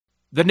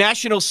The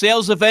national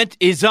sales event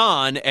is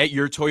on at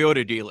your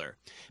Toyota dealer,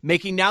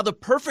 making now the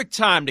perfect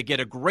time to get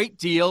a great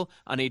deal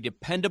on a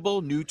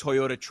dependable new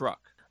Toyota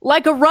truck.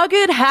 Like a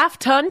rugged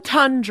half-ton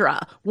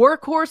Tundra,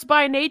 workhorse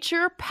by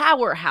nature,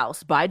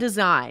 powerhouse by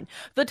design.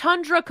 The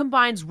Tundra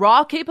combines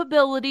raw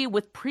capability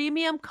with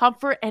premium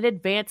comfort and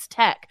advanced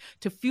tech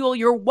to fuel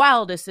your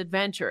wildest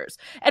adventures.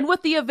 And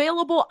with the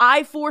available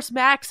iForce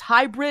Max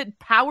hybrid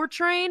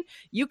powertrain,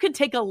 you can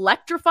take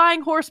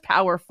electrifying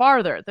horsepower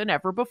farther than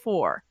ever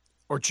before.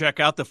 Or check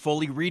out the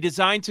fully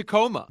redesigned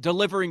Tacoma,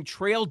 delivering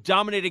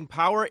trail-dominating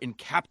power in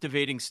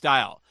captivating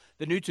style.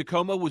 The new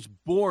Tacoma was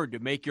born to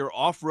make your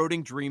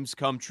off-roading dreams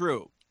come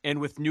true.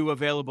 And with new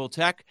available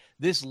tech,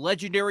 this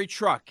legendary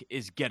truck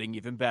is getting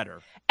even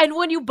better. And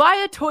when you buy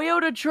a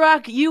Toyota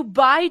truck, you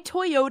buy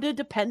Toyota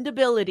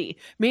dependability,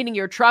 meaning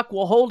your truck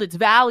will hold its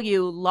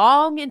value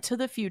long into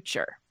the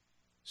future.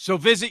 So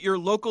visit your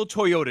local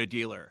Toyota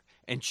dealer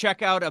and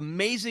check out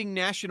amazing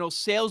national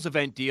sales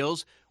event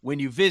deals when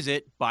you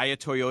visit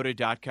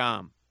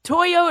buyatoyota.com.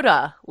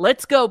 Toyota,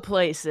 let's go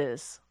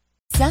places.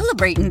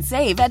 Celebrate and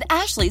save at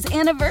Ashley's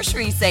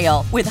Anniversary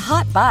Sale. With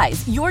Hot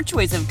Buys, your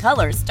choice of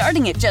colors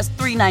starting at just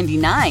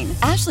 $3.99.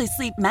 Ashley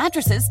Sleep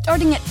mattresses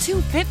starting at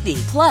 $2.50.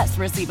 Plus,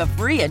 receive a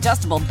free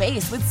adjustable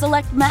base with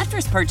select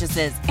mattress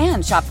purchases.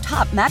 And shop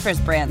top mattress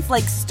brands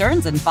like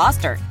Stearns &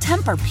 Foster,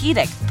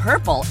 Tempur-Pedic,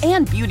 Purple,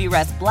 and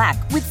Beautyrest Black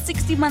with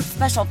 60-month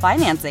special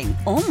financing.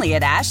 Only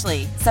at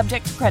Ashley.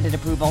 Subject to credit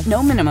approval.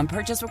 No minimum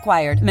purchase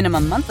required.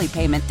 Minimum monthly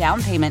payment,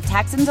 down payment,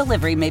 tax, and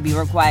delivery may be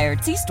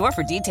required. See store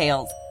for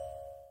details.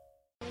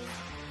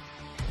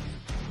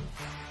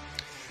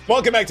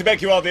 Welcome back to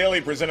BetQL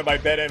Daily, presented by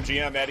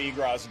BetMGM. Ed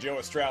Egros, Joe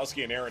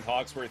Ostrowski, and Aaron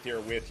Hawksworth here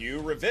with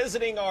you.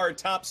 Revisiting our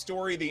top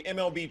story, the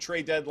MLB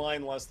trade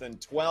deadline less than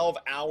 12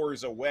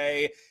 hours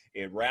away.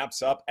 It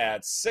wraps up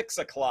at 6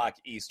 o'clock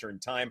Eastern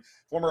time.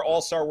 Former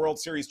All-Star World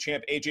Series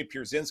champ A.J.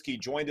 Pierzynski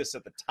joined us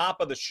at the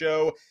top of the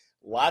show.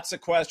 Lots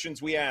of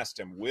questions we asked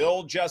him.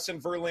 Will Justin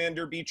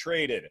Verlander be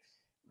traded?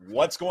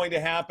 What's going to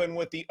happen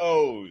with the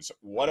O's?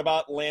 What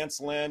about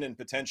Lance Lynn and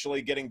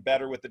potentially getting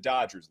better with the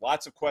Dodgers?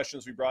 Lots of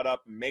questions we brought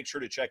up. Make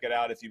sure to check it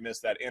out if you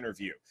missed that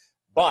interview.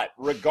 But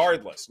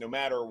regardless, no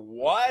matter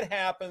what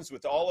happens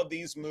with all of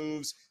these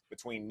moves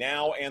between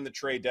now and the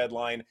trade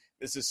deadline,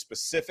 this is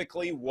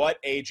specifically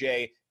what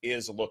AJ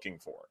is looking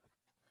for.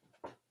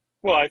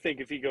 Well, I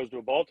think if he goes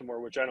to Baltimore,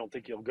 which I don't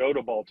think he'll go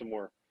to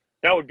Baltimore,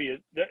 that would be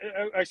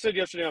I said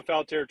yesterday on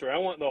Foul Territory, I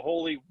want the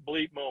holy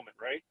bleep moment,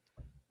 right?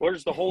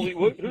 Where's the holy?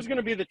 Who's going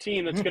to be the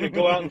team that's going to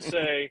go out and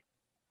say,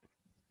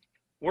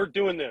 we're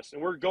doing this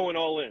and we're going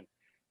all in?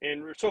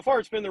 And so far,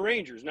 it's been the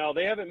Rangers. Now,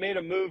 they haven't made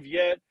a move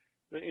yet,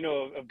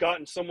 have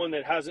gotten someone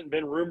that hasn't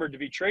been rumored to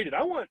be traded.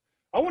 I want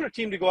a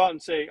team to go out and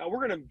say,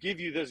 we're going to give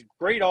you this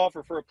great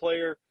offer for a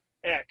player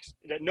X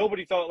that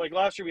nobody thought. Like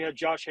last year, we had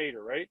Josh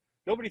Hader, right?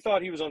 Nobody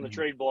thought he was on the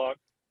trade block.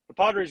 The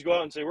Padres go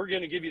out and say, we're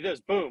going to give you this.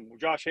 Boom,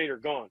 Josh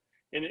Hader gone.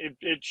 And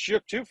it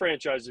shook two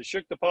franchises. It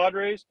shook the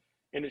Padres.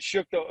 And it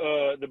shook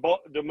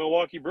the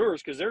Milwaukee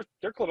Brewers because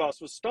their clubhouse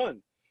was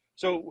stunned.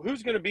 So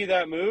who's going to be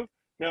that move?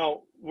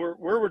 Now,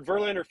 where would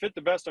Verlander fit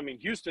the best? I mean,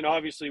 Houston,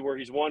 obviously, where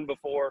he's won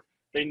before.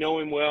 They know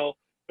him well.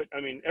 But,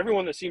 I mean,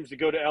 everyone that seems to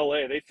go to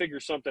L.A., they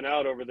figure something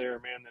out over there,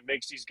 man, that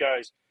makes these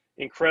guys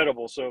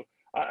incredible. So,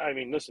 I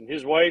mean, listen,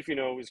 his wife,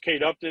 is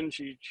Kate Upton.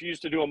 She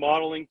used to do a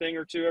modeling thing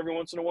or two every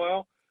once in a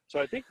while. So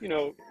I think,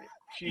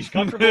 she's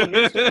comfortable in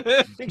Houston.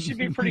 I think she'd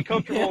be pretty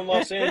comfortable in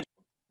Los Angeles.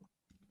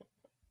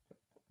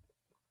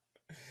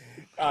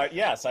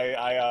 Yes,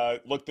 I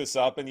looked this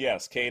up, and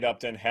yes, Kate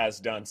Upton has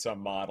done some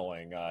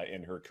modeling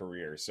in her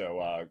career.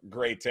 So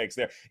great takes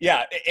there.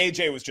 Yeah,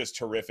 AJ was just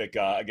terrific.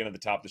 Again, at the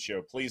top of the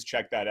show, please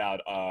check that out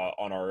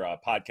on our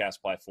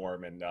podcast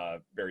platform and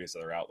various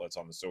other outlets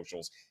on the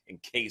socials in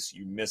case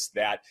you missed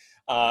that.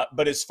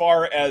 But as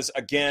far as,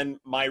 again,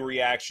 my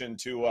reaction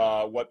to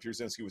what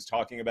Pierzynski was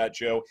talking about,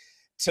 Joe,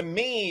 to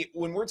me,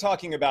 when we're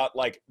talking about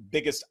like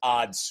biggest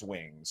odd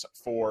swings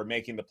for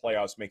making the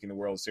playoffs, making the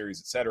World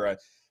Series, et cetera,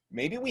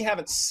 maybe we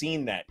haven't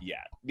seen that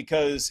yet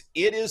because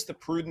it is the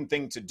prudent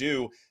thing to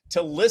do to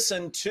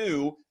listen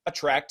to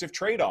attractive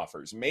trade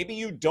offers. Maybe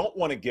you don't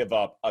want to give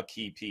up a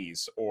key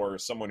piece or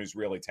someone who's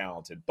really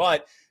talented,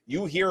 but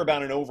you hear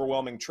about an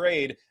overwhelming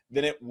trade,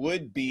 then it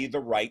would be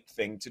the right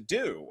thing to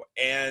do.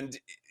 And,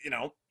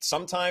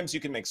 sometimes you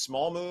can make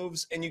small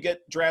moves and you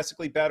get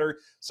drastically better.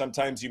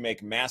 Sometimes you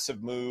make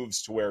massive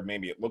moves to where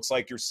maybe it looks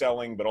like you're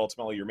selling, but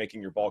ultimately you're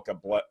making your bulk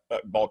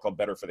up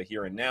better for the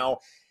here and now.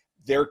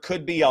 There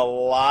could be a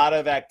lot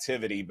of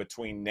activity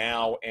between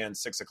now and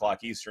 6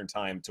 o'clock Eastern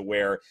time to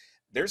where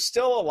there's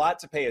still a lot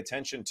to pay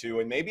attention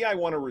to. And maybe I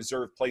want to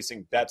reserve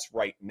placing bets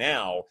right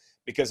now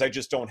because I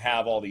just don't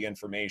have all the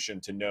information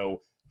to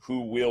know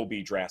who will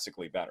be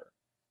drastically better.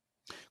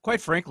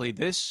 Quite frankly,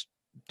 this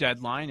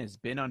deadline has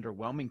been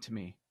underwhelming to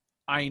me.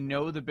 I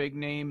know the big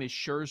name is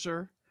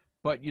Scherzer,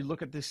 but you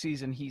look at the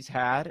season he's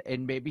had,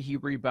 and maybe he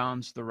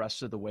rebounds the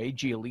rest of the way.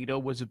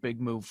 Giolito was a big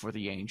move for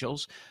the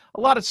Angels. A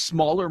lot of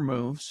smaller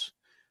moves,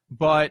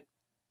 but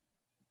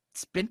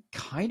it's been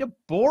kind of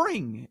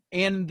boring.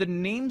 And the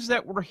names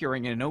that we're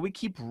hearing, and I know we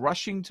keep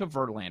rushing to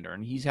Verlander,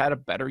 and he's had a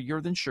better year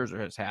than Scherzer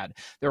has had.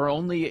 There are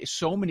only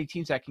so many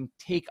teams that can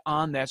take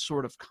on that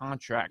sort of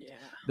contract,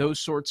 those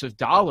sorts of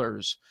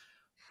dollars.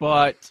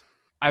 But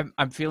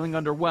I'm feeling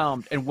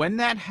underwhelmed. And when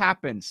that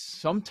happens,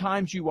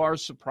 sometimes you are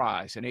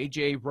surprised. And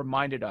AJ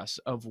reminded us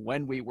of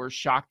when we were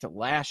shocked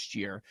last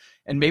year.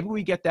 And maybe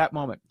we get that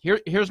moment.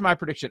 Here's my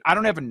prediction. I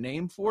don't have a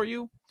name for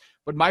you,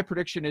 but my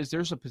prediction is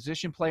there's a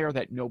position player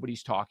that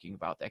nobody's talking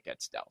about that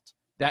gets dealt.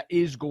 That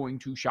is going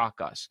to shock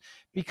us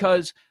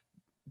because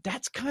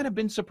that's kind of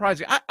been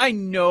surprising. I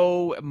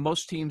know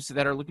most teams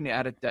that are looking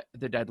at it,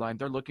 the deadline,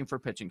 they're looking for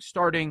pitching,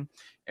 starting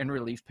and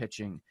relief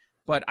pitching.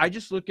 But I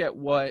just look at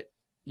what,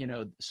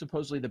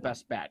 supposedly the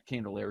best bat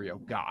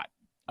Candelario got.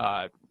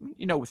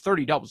 With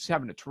 30 doubles, he's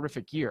having a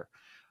terrific year.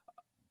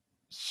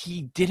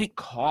 He didn't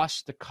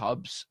cost the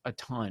Cubs a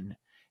ton.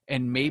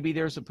 And maybe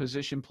there's a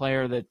position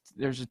player that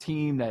there's a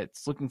team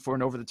that's looking for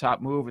an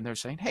over-the-top move, and they're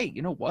saying, hey,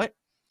 you know what?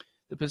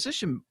 The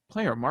position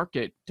player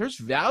market, there's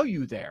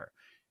value there.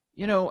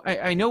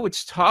 I know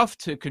it's tough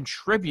to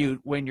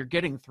contribute when you're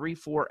getting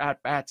 3-4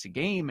 at-bats a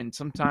game, and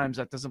sometimes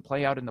that doesn't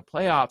play out in the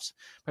playoffs.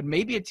 But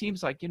maybe a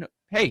team's like,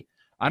 hey,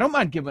 I don't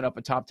mind giving up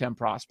a top 10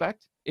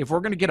 prospect. If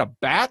we're going to get a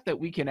bat that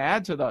we can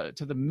add to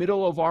the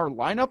middle of our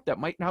lineup that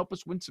might help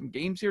us win some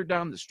games here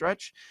down the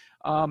stretch,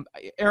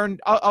 Aaron,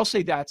 I'll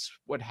say that's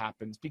what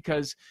happens,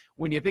 because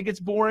when you think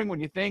it's boring, when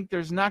you think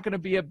there's not going to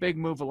be a big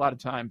move, a lot of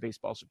time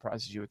baseball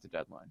surprises you at the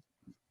deadline.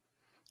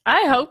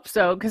 I hope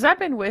so, because I've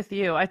been with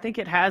you. I think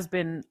it has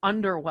been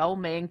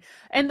underwhelming.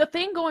 And the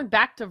thing going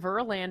back to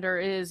Verlander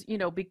is,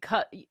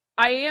 because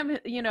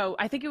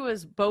I think it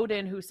was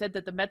Bowden who said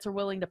that the Mets are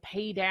willing to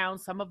pay down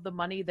some of the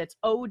money that's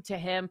owed to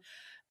him,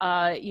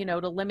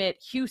 to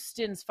limit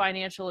Houston's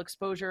financial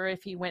exposure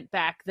if he went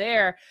back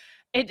there.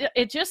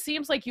 It just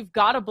seems like you've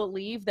got to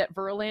believe that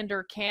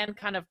Verlander can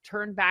kind of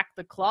turn back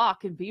the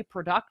clock and be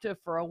productive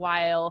for a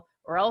while,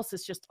 or else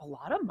it's just a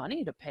lot of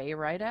money to pay,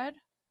 right, Ed?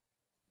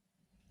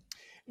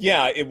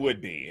 Yeah, it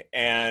would be.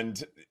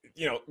 And,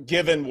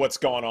 given what's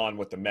gone on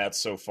with the Mets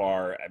so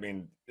far, I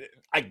mean,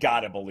 I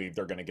got to believe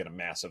they're going to get a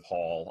massive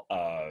haul,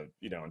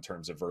 in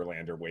terms of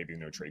Verlander waiving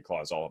no trade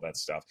clause, all of that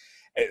stuff.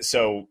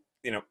 So,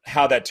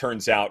 how that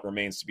turns out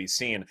remains to be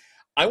seen.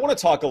 I want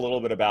to talk a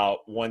little bit about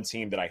one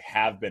team that I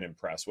have been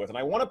impressed with. And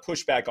I want to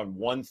push back on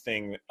one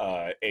thing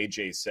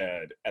AJ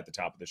said at the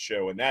top of the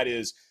show, and that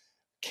is,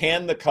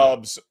 can the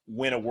Cubs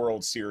win a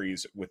World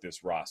Series with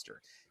this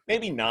roster?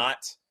 Maybe not,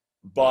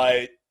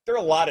 but there are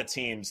a lot of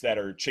teams that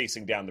are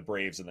chasing down the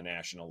Braves in the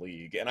National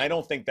League, and I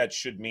don't think that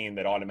should mean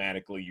that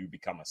automatically you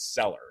become a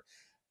seller.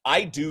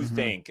 I do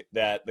think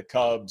that the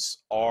Cubs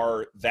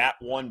are that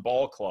one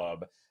ball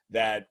club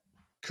that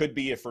could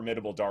be a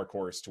formidable dark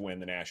horse to win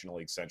the National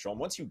League Central. And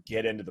once you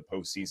get into the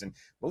postseason,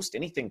 most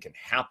anything can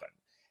happen.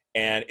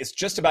 And it's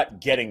just about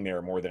getting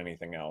there more than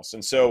anything else.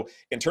 And so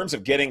in terms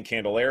of getting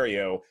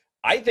Candelario,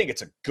 I think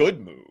it's a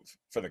good move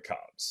for the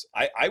Cubs.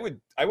 I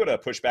would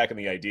push back on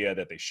the idea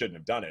that they shouldn't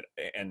have done it.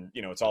 And,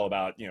 it's all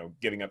about,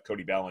 giving up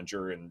Cody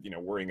Bellinger and,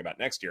 worrying about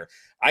next year.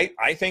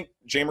 I think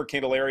Jeimer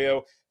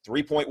Candelario,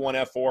 3.1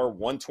 F4,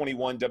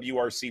 121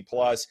 WRC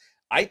plus.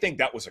 I think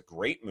that was a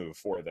great move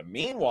for them.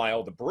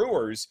 Meanwhile, the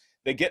Brewers,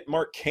 they get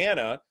Mark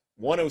Canha,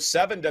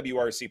 107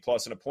 WRC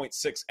plus and a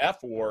 0.6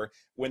 F4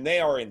 when they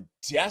are in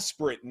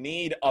desperate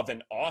need of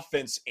an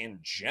offense in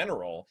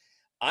general.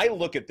 I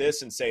look at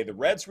this and say the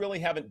Reds really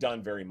haven't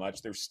done very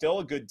much. They're still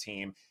a good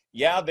team.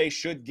 Yeah, they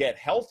should get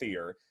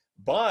healthier.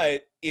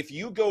 But if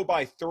you go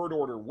by third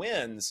order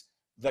wins,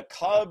 the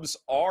Cubs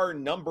are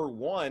number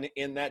one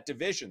in that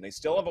division. They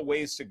still have a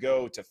ways to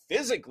go to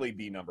physically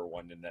be number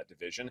one in that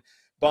division.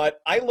 But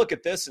I look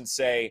at this and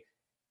say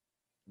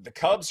the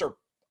Cubs are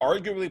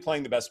arguably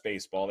playing the best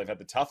baseball. They've had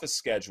the toughest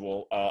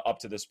schedule up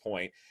to this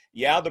point.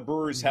 Yeah, the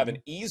Brewers have an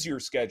easier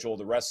schedule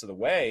the rest of the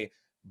way,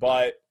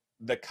 but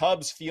the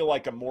Cubs feel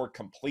like a more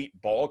complete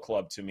ball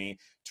club to me,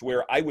 to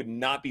where I would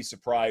not be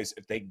surprised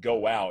if they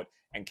go out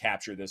and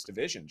capture this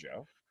division,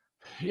 Joe.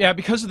 Yeah,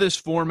 because of this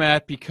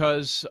format,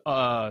 because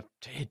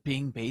it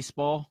being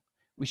baseball,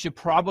 we should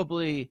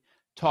probably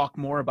talk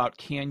more about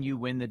can you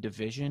win the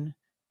division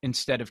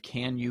instead of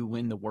can you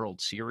win the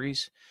World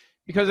Series?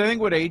 Because I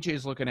think what AJ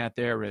is looking at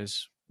there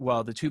is,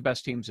 well, the two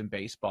best teams in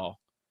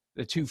baseball,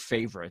 the two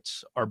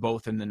favorites, are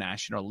both in the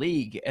National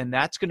League, and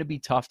that's going to be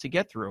tough to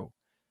get through.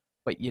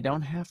 But you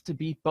don't have to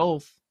beat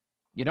both.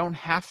 You don't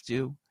have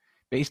to.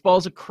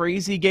 Baseball's a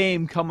crazy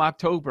game come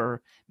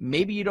October.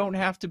 Maybe you don't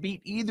have to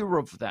beat either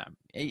of them.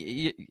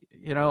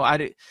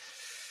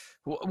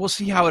 We'll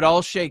see how it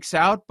all shakes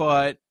out,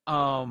 but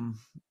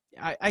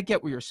I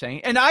get what you're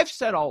saying. And I've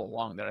said all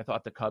along that I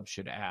thought the Cubs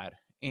should add.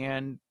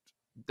 And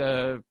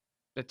the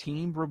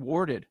team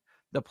rewarded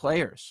the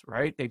players,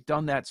 right? They've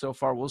done that so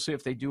far. We'll see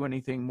if they do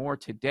anything more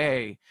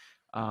today.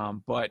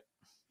 But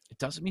it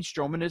doesn't mean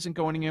Stroman isn't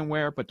going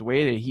anywhere, but the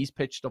way that he's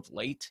pitched of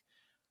late,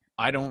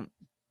 I don't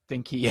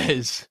think he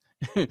is.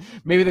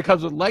 Maybe the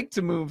Cubs would like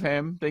to move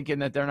him, thinking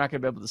that they're not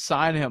going to be able to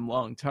sign him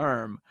long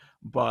term,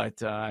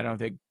 but I don't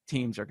think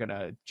teams are going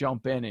to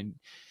jump in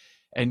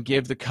and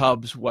give the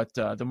Cubs what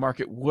the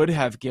market would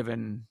have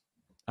given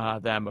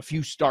them a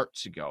few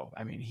starts ago.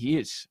 I mean, he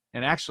is,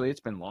 and actually it's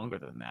been longer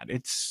than that.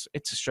 It's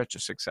a stretch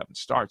of 6-7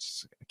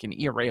 starts, like an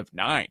ERA of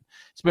 9.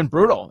 It's been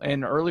brutal.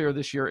 And earlier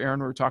this year, Aaron,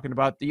 we were talking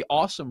about the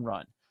awesome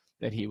run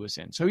that he was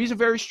in. So he's a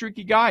very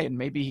streaky guy, and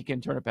maybe he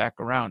can turn it back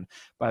around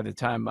by the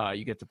time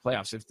you get to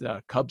playoffs, if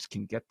the Cubs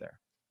can get there.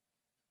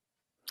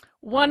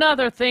 One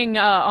other thing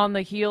on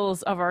the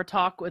heels of our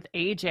talk with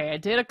AJ, I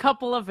did a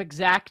couple of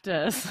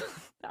exactas.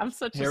 I'm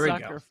such a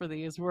sucker for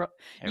these.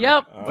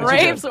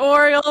 Braves,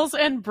 Orioles,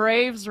 and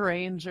Braves,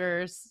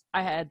 Rangers.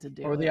 I had to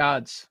do it. What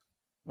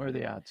are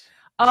the odds?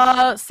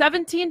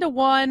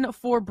 17-1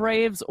 for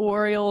Braves,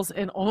 Orioles,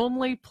 and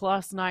only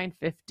plus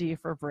 950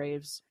 for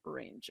Braves,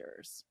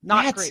 Rangers.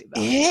 Not great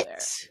value there.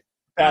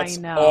 That's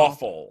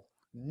awful.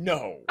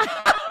 No.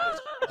 That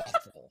is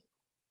awful.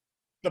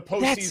 The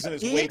postseason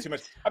is way too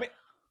much. I mean,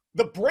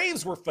 the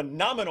Braves were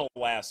phenomenal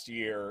last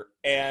year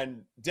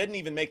and didn't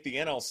even make the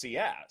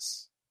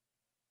NLCS.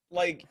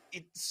 Like,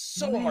 it's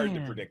so hard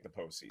to predict the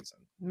postseason.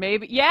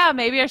 Maybe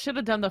I should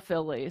have done the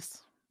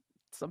Phillies.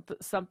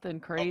 Something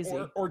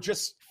crazy. Or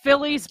just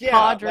Phillies,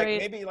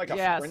 Padres. Like maybe like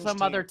a fringe some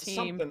team, other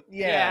team.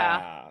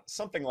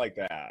 Something like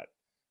that.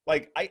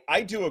 Like,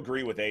 I do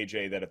agree with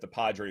AJ that if the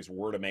Padres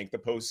were to make the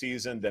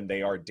postseason, then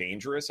they are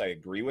dangerous. I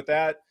agree with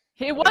that.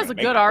 It was a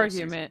good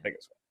argument.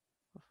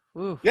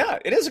 Yeah,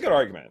 it is a good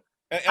argument.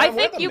 And I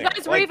think you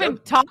guys were even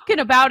talking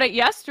about it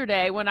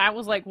yesterday when I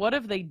was like, what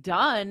have they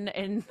done?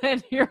 And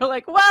then you're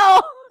like,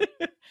 well,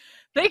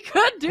 they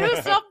could do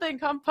something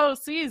come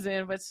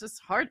postseason, but it's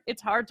just hard.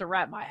 It's hard to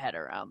wrap my head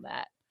around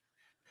that.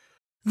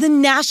 The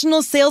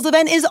national sales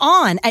event is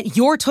on at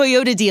your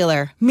Toyota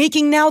dealer,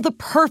 making now the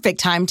perfect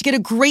time to get a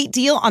great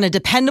deal on a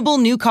dependable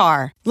new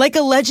car. Like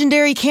a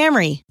legendary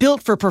Camry,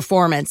 built for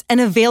performance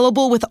and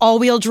available with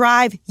all-wheel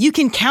drive, you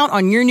can count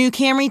on your new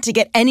Camry to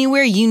get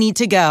anywhere you need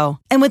to go.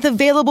 And with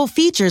available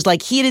features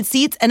like heated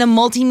seats and a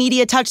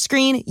multimedia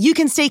touchscreen, you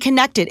can stay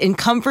connected in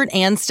comfort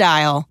and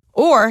style.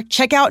 Or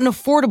check out an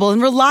affordable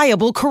and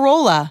reliable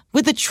Corolla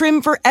with a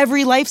trim for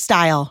every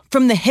lifestyle,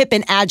 from the hip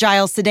and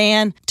agile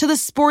sedan to the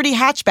sporty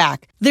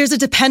hatchback. There's a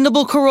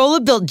dependable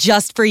Corolla built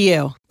just for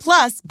you.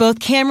 Plus, both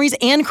Camrys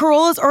and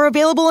Corollas are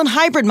available in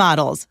hybrid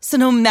models, so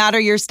no matter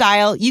your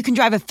style, you can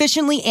drive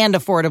efficiently and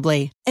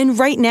affordably. And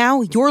right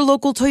now, your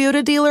local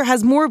Toyota dealer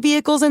has more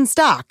vehicles in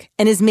stock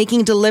and is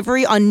making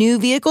delivery on new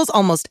vehicles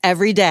almost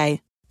every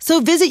day.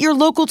 So visit your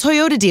local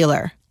Toyota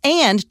dealer.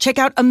 And check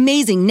out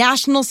amazing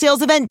national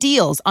sales event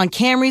deals on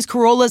Camrys,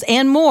 Corollas,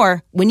 and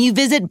more when you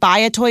visit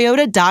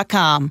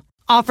buyatoyota.com.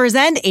 Offers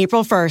end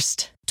April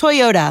 1st.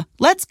 Toyota,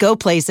 let's go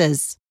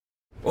places.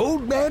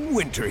 Old Man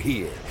Winter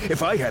here.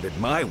 If I had it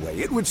my way,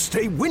 it would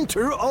stay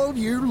winter all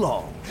year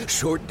long.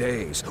 Short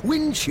days,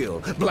 wind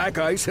chill, black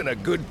ice, and a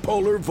good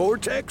polar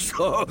vortex.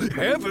 Oh,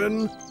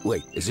 heaven.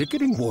 Wait, is it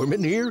getting warm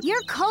in here?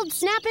 Your cold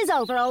snap is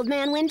over, Old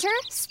Man Winter.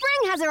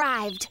 Spring has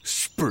arrived.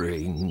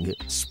 Spring.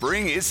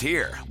 Spring is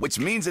here, which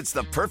means it's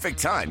the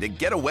perfect time to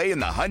get away in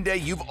the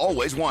Hyundai you've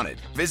always wanted.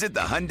 Visit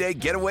the Hyundai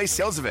Getaway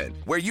Sales Event,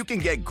 where you can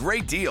get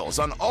great deals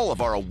on all of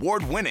our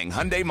award-winning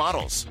Hyundai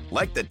models,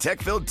 like the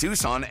tech-filled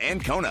Tucson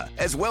and Kona,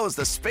 as well as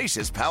the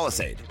spacious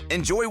Palisade.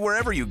 Enjoy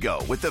wherever you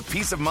go with the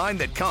peace of mind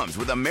that comes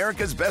with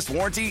America's best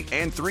warranty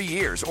and 3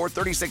 years or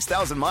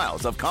 36,000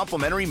 miles of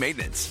complimentary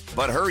maintenance.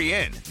 But hurry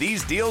in,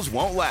 these deals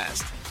won't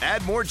last.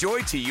 Add more joy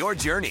to your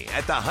journey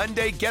at the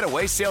Hyundai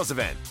Getaway Sales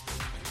Event.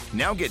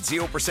 Now get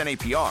 0%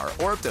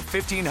 APR or up to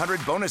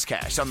 $1,500 bonus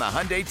cash on the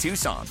Hyundai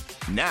Tucson.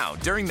 Now,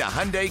 during the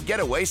Hyundai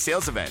Getaway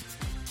Sales Event.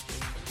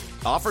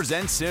 Offers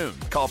end soon.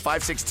 Call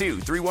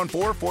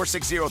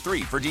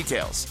 562-314-4603 for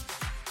details.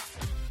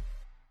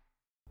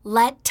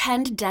 Let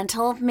Tend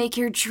Dental make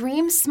your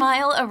dream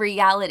smile a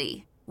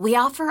reality. We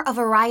offer a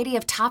variety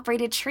of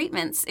top-rated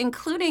treatments,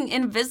 including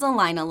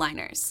Invisalign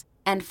aligners.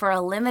 And for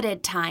a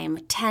limited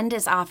time, Tend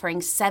is offering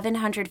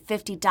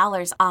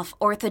 $750 off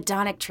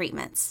orthodontic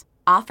treatments.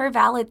 Offer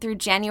valid through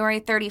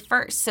January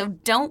 31st, so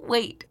don't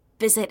wait.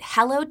 Visit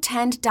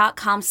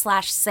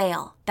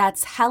hellotend.com/sale.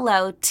 That's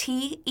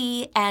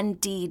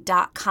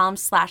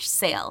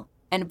hellotend.com/sale.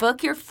 And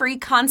book your free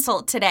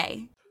consult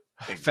today.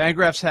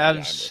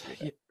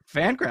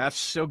 Fangraphs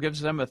still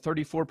gives them a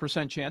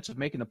 34% chance of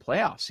making the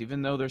playoffs,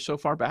 even though they're so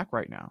far back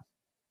right now.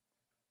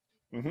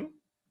 Mm-hmm.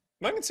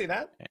 I can see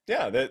that.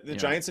 Yeah, the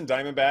Giants and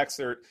Diamondbacks,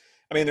 they're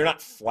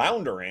not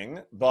floundering,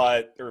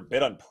 but they're a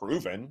bit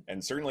unproven.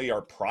 And certainly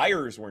our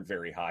priors weren't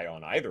very high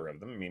on either of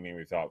them. I mean,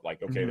 we thought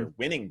like, okay, they're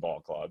winning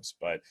ball clubs,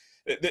 but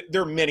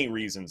there are many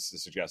reasons to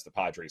suggest the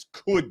Padres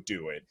could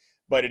do it,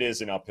 but it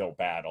is an uphill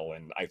battle.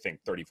 And I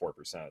think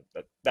 34%,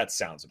 that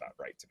sounds about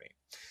right to me.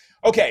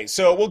 Okay,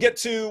 so we'll get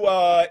to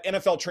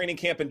NFL training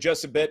camp in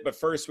just a bit, but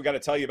first we got to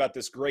tell you about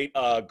this great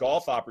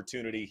golf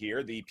opportunity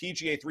here, the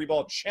PGA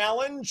 3-Ball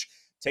Challenge.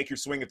 Take your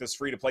swing at this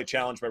free-to-play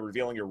challenge by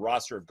revealing your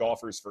roster of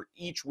golfers for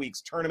each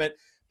week's tournament.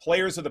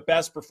 Players of the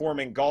best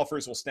performing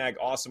golfers will snag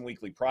awesome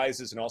weekly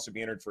prizes and also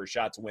be entered for a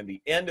shot to win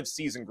the end of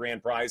season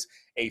grand prize,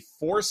 a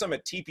foursome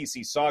at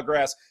TPC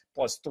Sawgrass,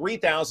 plus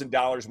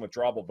 $3,000 in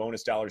withdrawable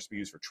bonus dollars to be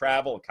used for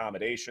travel,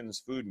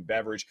 accommodations, food, and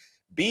beverage.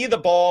 Be the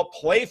ball,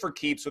 play for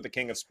keeps with the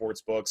king of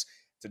sportsbooks.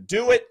 To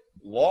do it,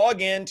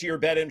 log in to your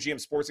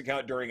BetMGM sports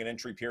account during an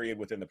entry period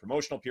within the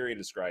promotional period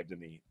described in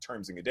the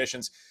terms and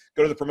conditions.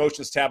 Go to the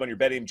promotions tab on your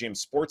BetMGM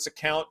sports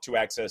account to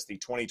access the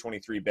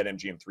 2023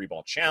 BetMGM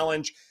 3-Ball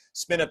Challenge.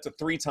 Spin up to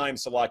 3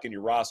 times to lock in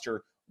your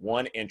roster.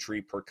 1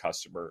 entry per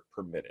customer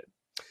permitted.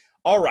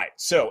 All right,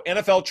 so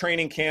NFL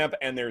training camp,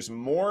 and there's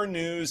more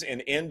news in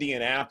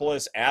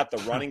Indianapolis at the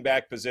running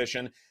back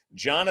position.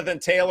 Jonathan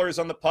Taylor's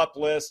on the PUP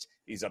list.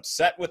 He's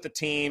upset with the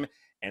team,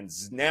 and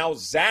now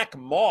Zach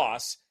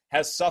Moss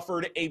has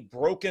suffered a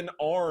broken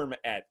arm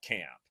at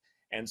camp.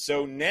 And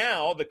so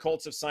now the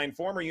Colts have signed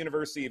former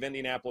University of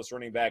Indianapolis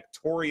running back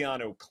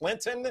Toriano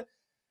Clinton.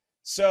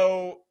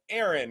 So,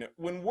 Aaron,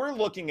 when we're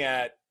looking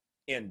at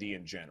Indy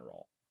in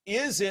general,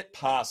 is it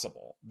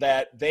possible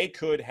that they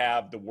could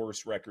have the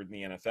worst record in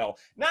the NFL,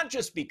 not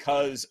just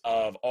because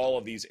of all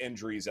of these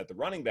injuries at the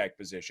running back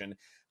position,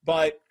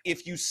 but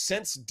if you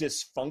sense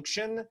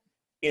dysfunction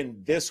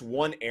in this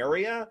one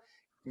area,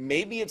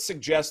 maybe it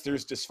suggests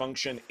there's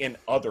dysfunction in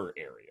other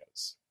areas.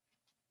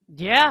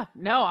 Yeah,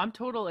 no, I'm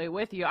totally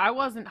with you. I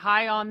wasn't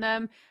high on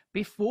them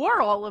before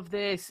all of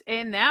this,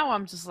 and now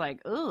I'm just like,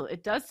 oh,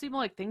 it does seem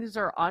like things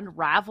are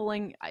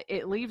unraveling.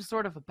 It leaves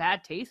sort of a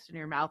bad taste in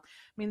your mouth. I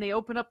mean, they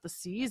open up the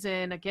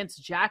season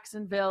against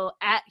Jacksonville,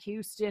 at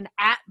Houston,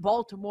 at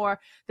Baltimore,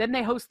 then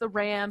they host the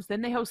Rams,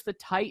 then they host the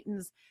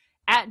Titans,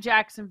 at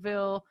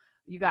Jacksonville.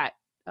 You got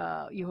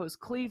you host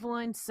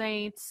Cleveland,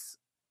 Saints,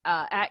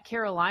 at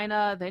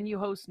Carolina, then you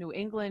host New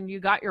England. You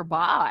got your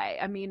bye.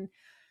 I mean,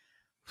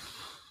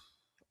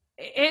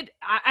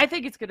 I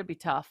think it's going to be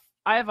tough.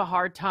 I have a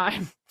hard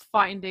time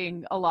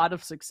finding a lot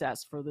of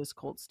success for this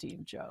Colts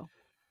team, Joe.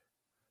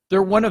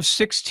 They're one of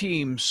 6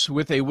 teams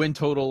with a win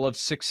total of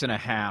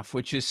 6.5,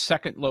 which is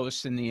second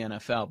lowest in the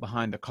NFL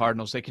behind the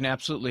Cardinals. They can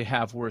absolutely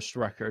have worst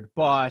record,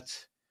 but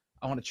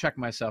I want to check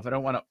myself. I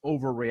don't want to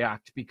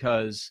overreact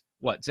because,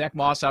 Zach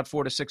Moss out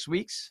 4 to 6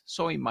 weeks,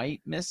 so he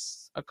might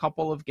miss a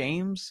couple of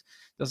games.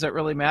 Does that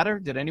really matter?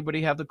 Did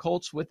anybody have the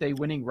Colts with a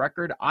winning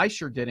record? I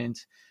sure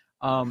didn't.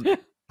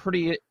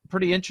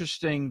 Pretty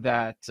interesting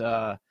that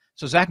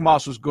so Zach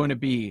Moss was going to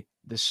be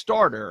the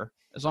starter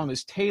as long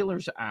as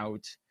Taylor's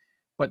out,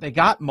 but they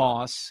got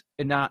Moss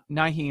in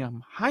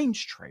Nyheim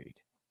Hines trade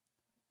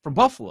from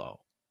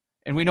Buffalo,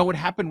 and we know what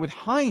happened with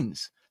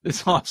Hines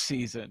this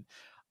offseason.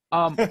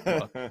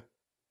 Look,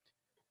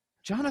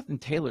 Jonathan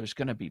Taylor's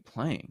going to be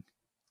playing.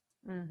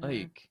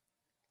 Mm-hmm.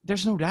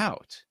 There's no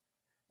doubt.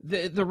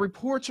 The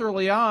reports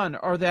early on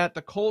are that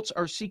the Colts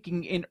are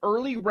seeking an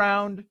early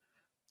round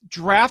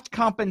draft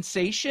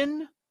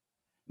compensation.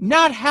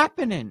 Not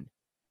happening.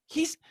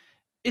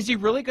 Is he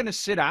really going to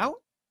sit out?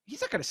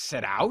 He's not going to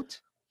sit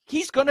out.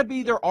 He's going to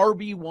be their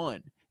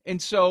RB1.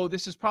 And so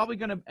this is probably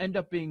going to end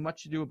up being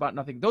much ado about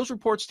nothing. Those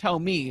reports tell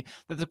me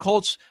that the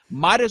Colts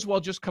might as well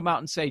just come out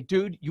and say,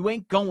 dude, you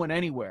ain't going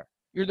anywhere.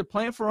 You're either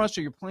playing for us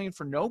or you're playing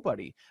for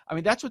nobody. I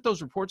mean, that's what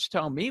those reports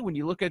tell me when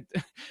you look at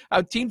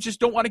how teams just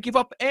don't want to give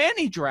up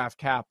any draft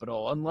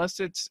capital unless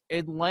it's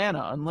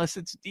Atlanta, unless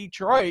it's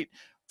Detroit,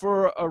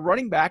 for a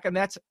running back, and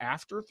that's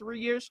after 3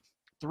 years.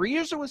 3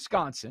 years in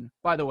Wisconsin,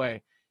 by the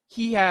way,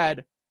 he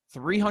had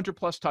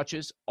 300-plus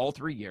touches all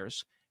 3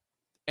 years.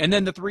 And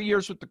then the 3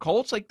 years with the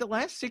Colts, the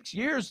last 6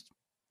 years,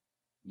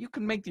 you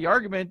can make the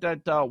argument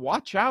that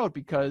watch out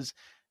because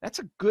that's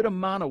a good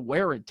amount of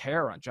wear and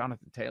tear on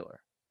Jonathan Taylor.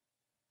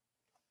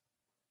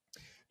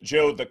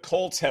 Joe, the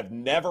Colts have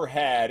never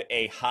had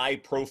a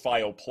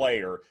high-profile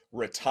player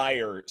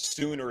retire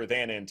sooner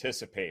than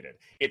anticipated.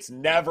 It's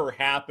never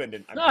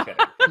happened. I'm kidding,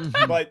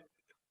 but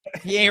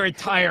he ain't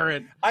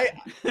retiring. I'm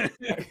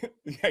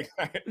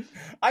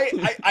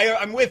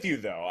with you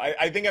though.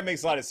 I think that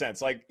makes a lot of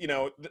sense.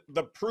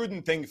 The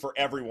prudent thing for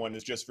everyone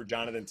is just for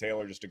Jonathan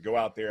Taylor just to go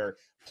out there,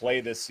 play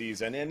this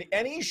season,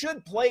 and he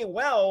should play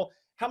well.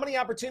 How many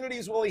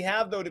opportunities will he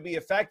have though to be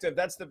effective?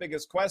 That's the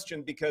biggest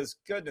question because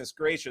goodness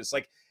gracious,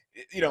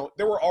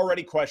 there were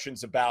already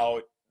questions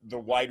about the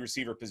wide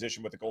receiver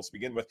position with the Colts to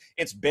begin with.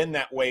 It's been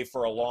that way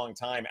for a long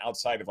time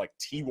outside of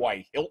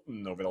T.Y.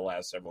 Hilton over the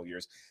last several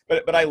years.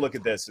 But I look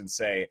at this and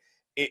say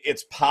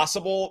it's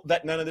possible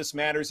that none of this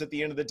matters at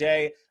the end of the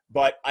day,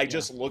 but I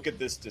just look at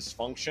this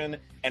dysfunction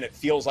and it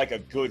feels like a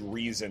good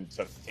reason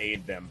to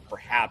fade them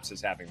perhaps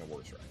as having the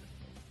worst record.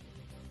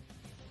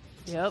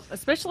 Yep,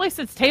 especially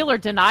since Taylor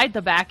denied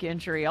the back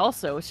injury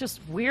also. It's just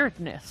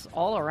weirdness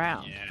all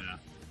around. Yeah.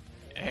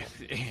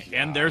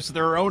 And there's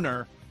their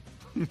owner.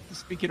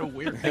 Speaking of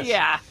weirdness.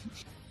 Yeah.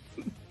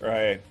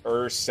 Right.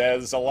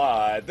 Says a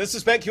lot. This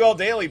is BetQL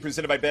Daily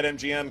presented by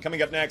BetMGM.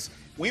 Coming up next,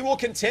 we will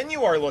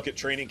continue our look at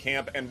training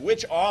camp and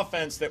which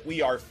offense that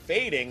we are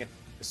fading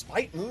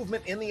despite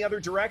movement in the other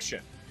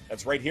direction.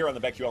 That's right here on the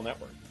BetQL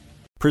Network.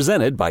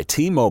 Presented by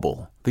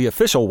T-Mobile, the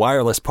official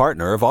wireless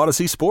partner of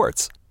Odyssey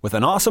Sports. With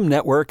an awesome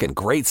network and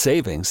great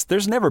savings,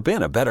 there's never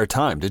been a better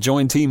time to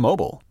join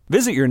T-Mobile.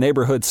 Visit your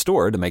neighborhood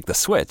store to make the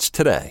switch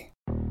today.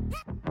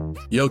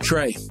 Yo,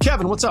 Trey.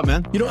 Kevin, what's up,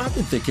 man? You know, I've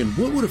been thinking,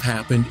 what would have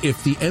happened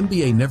if the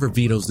NBA never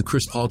vetoes the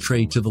Chris Paul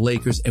trade to the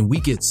Lakers and we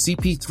get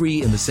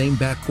CP3 in the same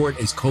backcourt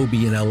as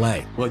Kobe in LA?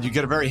 Well, you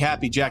get a very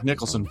happy Jack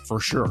Nicholson, for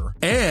sure.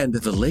 And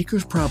the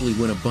Lakers probably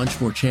win a bunch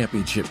more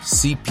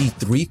championships.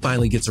 CP3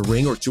 finally gets a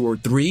ring or 2 or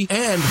 3,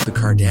 and the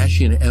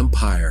Kardashian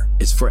empire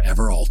is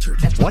forever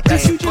altered. What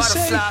did you just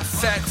say?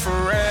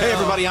 Hey,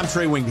 everybody, I'm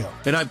Trey Wingo.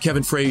 And I'm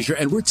Kevin Frazier,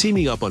 and we're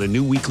teaming up on a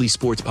new weekly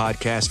sports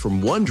podcast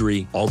from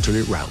Wondery,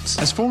 Alternate Routes.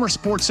 As former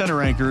Sports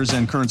Center anchors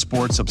and current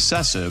sports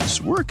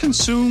obsessives, we're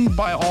consumed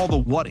by all the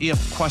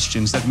what-if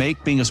questions that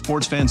make being a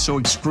sports fan so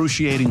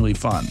excruciatingly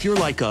fun. If you're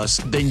like us,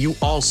 then you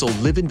also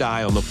live and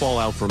die on the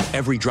fallout from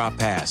every drop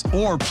pass.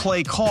 Or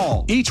play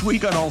call. Each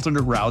week on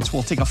Alternate Routes,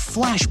 we'll take a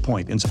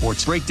flashpoint in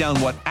sports, break down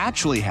what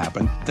actually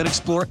happened, then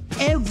explore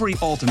every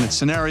alternate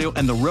scenario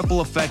and the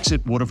ripple effects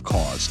it would have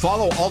caused.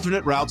 Follow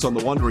Alternate Routes on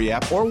the Wondery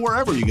app or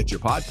wherever you get your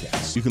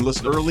podcasts. You can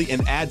listen early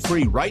and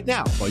ad-free right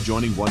now by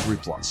joining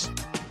Wondery Plus.